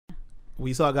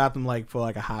We saw Gotham like for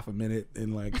like a half a minute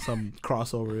in like some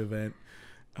crossover event,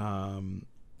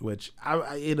 which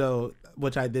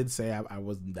I did say I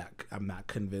wasn't that. I'm not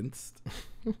convinced.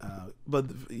 But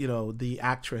the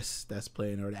actress that's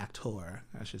playing, or the actor,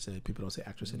 I should say. People don't say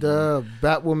actress anymore. The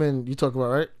Batwoman you talk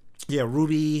about, right? Yeah,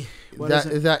 Ruby.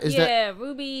 Is that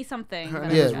Ruby something.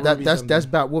 That's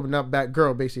Batwoman, not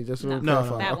Batgirl. Basically, just no,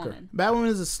 Batwoman. Okay. Batwoman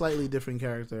is a slightly different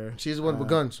character. She's the one with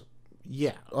guns.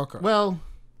 Yeah. Okay. Well,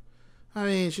 I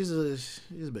mean, she's a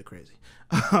bit crazy.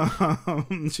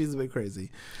 She's a bit crazy.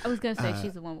 I was gonna say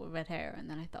she's the one with red hair, and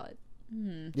then I thought,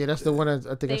 yeah, that's the one I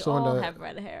think they I saw. They all in the, have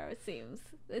red hair. It seems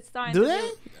it's starting. Do to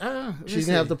they? She's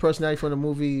gonna have the personality from the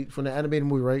movie, from the animated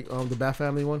movie, right? The Bat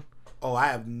Family one. Oh, I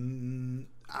have.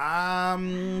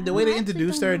 The way they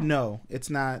introduced her, no, it's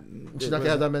not. She's not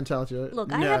gonna have that mentality, right?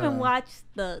 Look, I haven't watched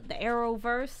the Arrow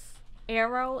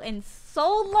in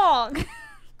so long.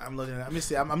 I'm looking at. Let me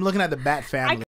see. I'm looking at the Bat Family.